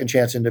bring second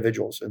chance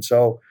individuals. And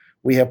so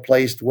we have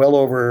placed well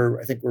over,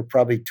 I think we're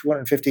probably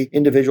 250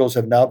 individuals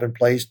have now been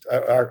placed.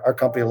 Our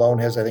company alone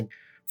has, I think,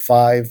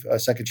 5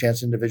 second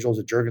chance individuals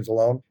at Jergens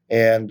alone.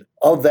 And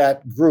of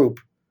that group,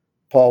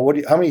 Paul,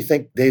 how many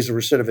think days of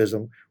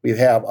recidivism we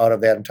have out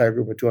of that entire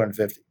group of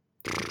 250?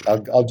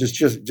 I'll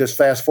just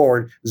fast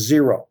forward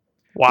 0.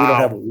 Wow. We don't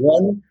have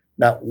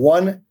not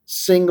one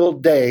single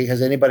day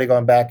has anybody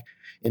gone back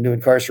into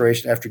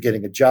incarceration after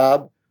getting a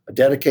job, a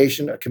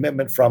dedication, a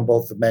commitment from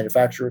both the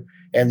manufacturer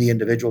and the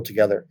individual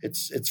together.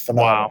 It's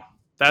phenomenal. Wow.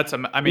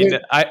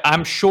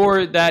 I'm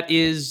sure that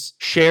is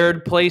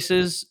shared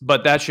places,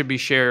 but that should be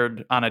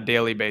shared on a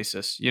daily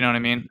basis. You know what I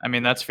mean? I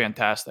mean, that's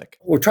fantastic.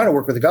 We're trying to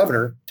work with the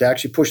governor to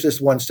actually push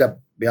this one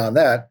step beyond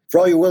that. For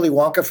all you Willy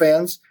Wonka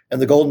fans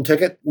and the golden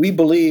ticket, we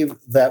believe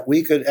that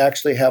we could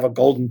actually have a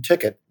golden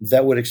ticket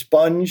that would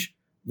expunge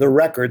the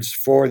records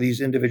for these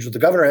individuals. The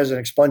governor has an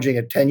expunging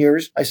at 10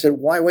 years. I said,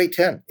 why wait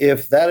 10?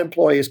 If that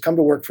employee has come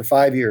to work for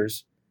 5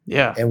 years,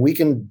 and we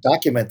can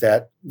document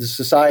that, the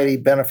society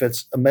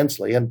benefits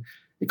immensely. And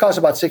it costs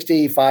about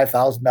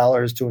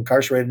 $65,000 to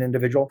incarcerate an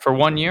individual. For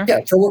 1 year?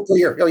 Yeah, for work per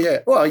year. Oh, yeah.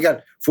 Well, you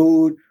got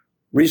food,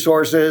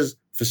 resources,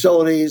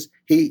 facilities,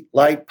 heat,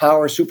 light,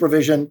 power,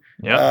 supervision,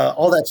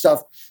 all that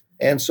stuff.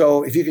 And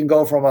so if you can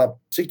go from a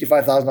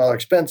 $65,000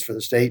 expense for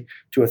the state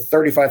to a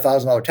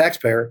 $35,000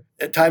 taxpayer,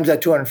 at times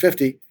that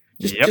 250,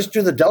 just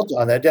do the delta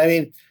on that. I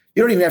mean,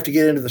 you don't even have to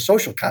get into the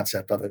social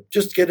concept of it.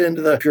 Just get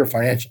into the pure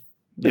financial.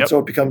 And so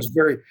it becomes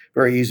very,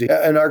 very easy.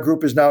 And our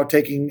group is now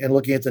taking and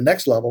looking at the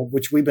next level,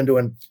 which we've been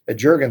doing at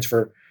Jergens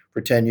for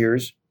 10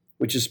 years,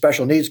 which is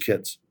special needs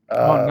kids.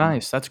 Oh,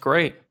 nice. That's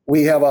great.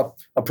 We have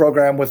a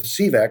program with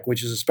CVAC,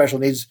 which is a special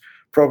needs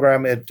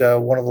program at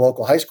one of the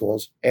local high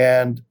schools.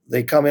 And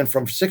they come in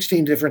from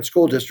 16 different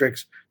school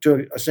districts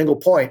to a single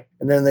point,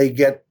 and then they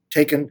get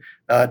taken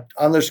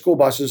on their school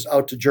buses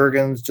out to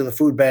Jergens, to the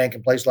food bank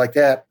and places like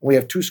that. We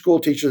have 2 school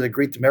teachers that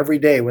greet them every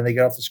day when they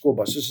get off the school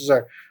bus. This is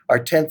our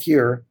 10th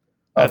year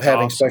of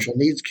having special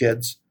needs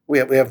kids. We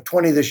have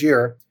 20 this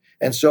year.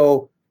 And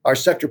so our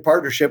sector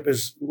partnership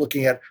is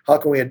looking at how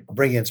can we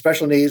bring in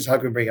special needs, how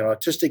can we bring in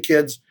autistic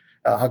kids,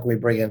 how can we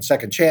bring in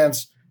second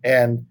chance.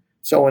 And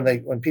so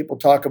when people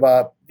talk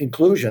about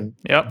inclusion,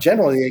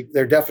 generally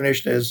their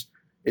definition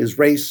is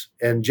race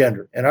and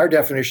gender. And our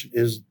definition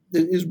is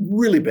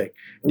really big.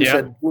 We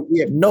said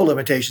we have no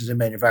limitations in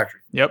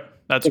manufacturing. Yep,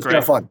 that's it's great.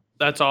 Kind of fun.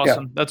 That's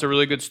awesome. Yeah. That's a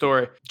really good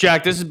story.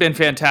 Jack, this has been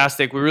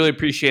fantastic. We really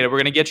appreciate it. We're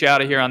going to get you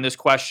out of here on this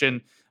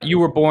question. You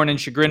were born in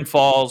Chagrin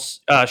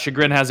Falls.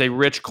 Chagrin has a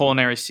rich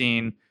culinary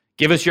scene.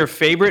 Give us your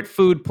favorite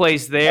food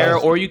place there,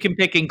 or you can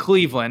pick in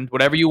Cleveland,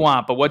 whatever you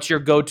want. But what's your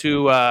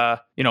go-to,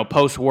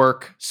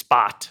 post-work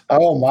spot?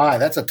 Oh my,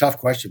 that's a tough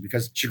question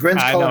because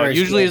Chagrin's culinary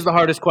usually is the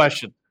hardest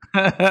question.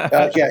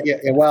 Yeah.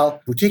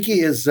 Well, Boutique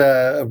is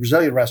a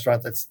Brazilian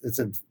restaurant that's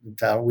in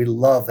town. We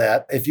love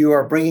that. If you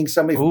are bringing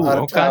somebody from out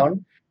of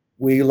town,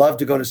 we love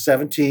to go to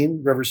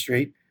 17 River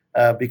Street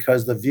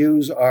because the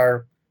views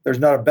there's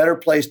not a better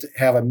place to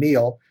have a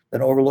meal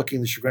than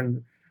overlooking the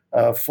Chagrin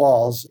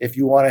Falls. If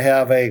you want to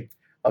have a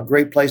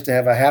great place to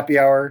have a happy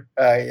hour,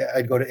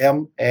 I'd go to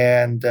M.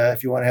 And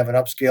if you want to have an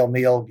upscale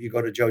meal, you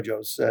go to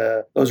JoJo's.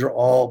 Those are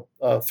all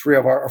 4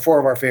 of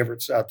our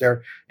favorites out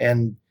there.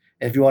 And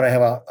if you want to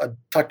have a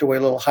tucked away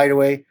little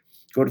hideaway,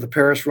 go to the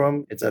Paris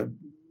Room. It's a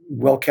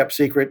well-kept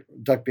secret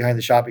tucked behind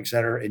the shopping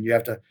center, and you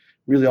have to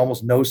really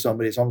almost know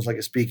somebody. It's almost like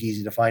a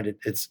speakeasy to find it.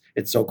 It's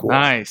so cool.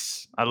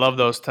 Nice. I love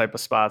those type of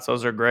spots.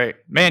 Those are great.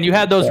 Man, you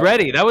had those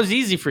ready. That was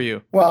easy for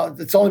you. Well,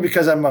 it's only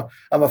because I'm a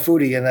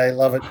foodie and I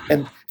love it.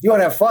 And if you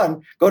want to have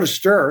fun, go to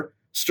Stir.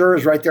 Stir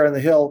is right there on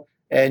the hill,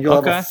 and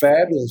you'll have a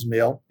fabulous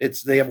meal.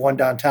 They have one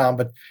downtown,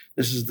 but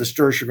this is the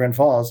Stir Chagrin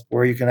Falls,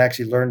 where you can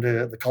actually learn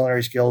the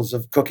culinary skills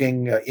of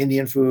cooking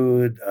Indian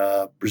food,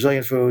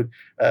 Brazilian food.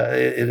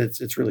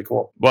 It's really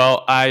cool.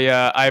 Well,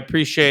 I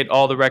appreciate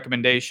all the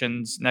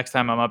recommendations. Next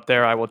time I'm up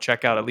there, I will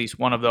check out at least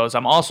one of those.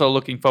 I'm also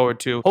looking forward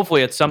to,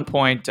 hopefully at some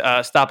point,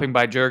 stopping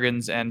by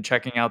Jergens and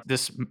checking out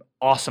this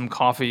awesome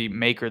coffee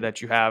maker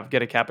that you have,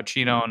 get a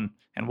cappuccino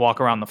and walk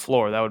around the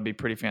floor. That would be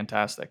pretty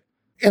fantastic.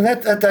 And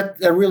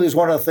that really is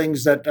one of the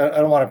things that I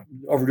don't want to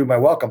overdo my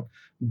welcome,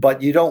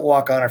 but you don't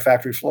walk on our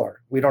factory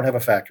floor. We don't have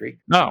a factory.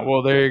 No,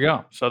 well, there you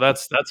go. So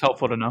that's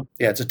helpful to know.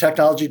 Yeah, it's a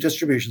technology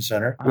distribution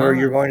center where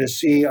you're going to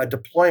see a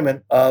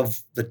deployment of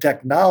the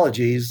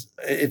technologies.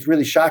 It's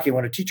really shocking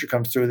when a teacher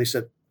comes through. They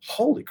said,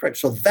 holy crap.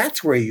 So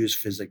that's where you use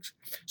physics.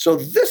 So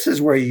this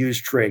is where you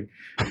use trig,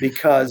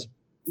 because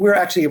we're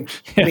actually,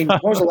 when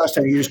was the last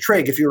time you used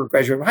trig if you were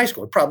graduating from high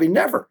school? Probably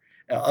never,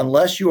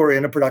 unless you were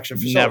in a production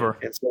facility. Never.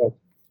 And so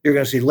you're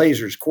going to see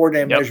lasers,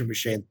 coordinated measuring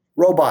machine,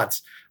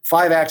 robots,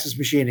 5-axis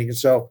machining. And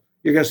so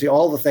you're going to see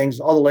all the things,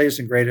 all the latest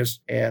and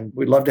greatest. And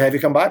we'd love to have you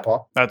come by,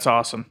 Paul. That's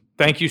awesome.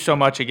 Thank you so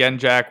much again,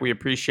 Jack. We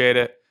appreciate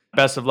it.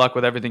 Best of luck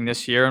with everything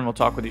this year, and we'll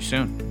talk with you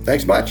soon.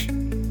 Thanks much.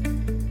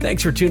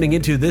 Thanks for tuning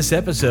into this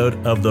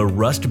episode of the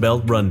Rust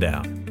Belt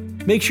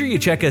Rundown. Make sure you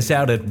check us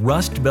out at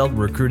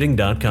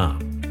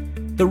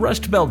rustbeltrecruiting.com. The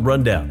Rust Belt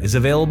Rundown is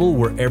available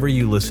wherever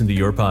you listen to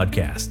your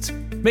podcasts.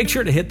 Make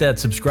sure to hit that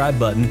subscribe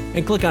button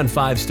and click on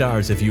 5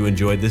 stars if you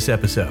enjoyed this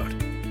episode.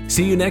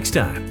 See you next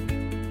time.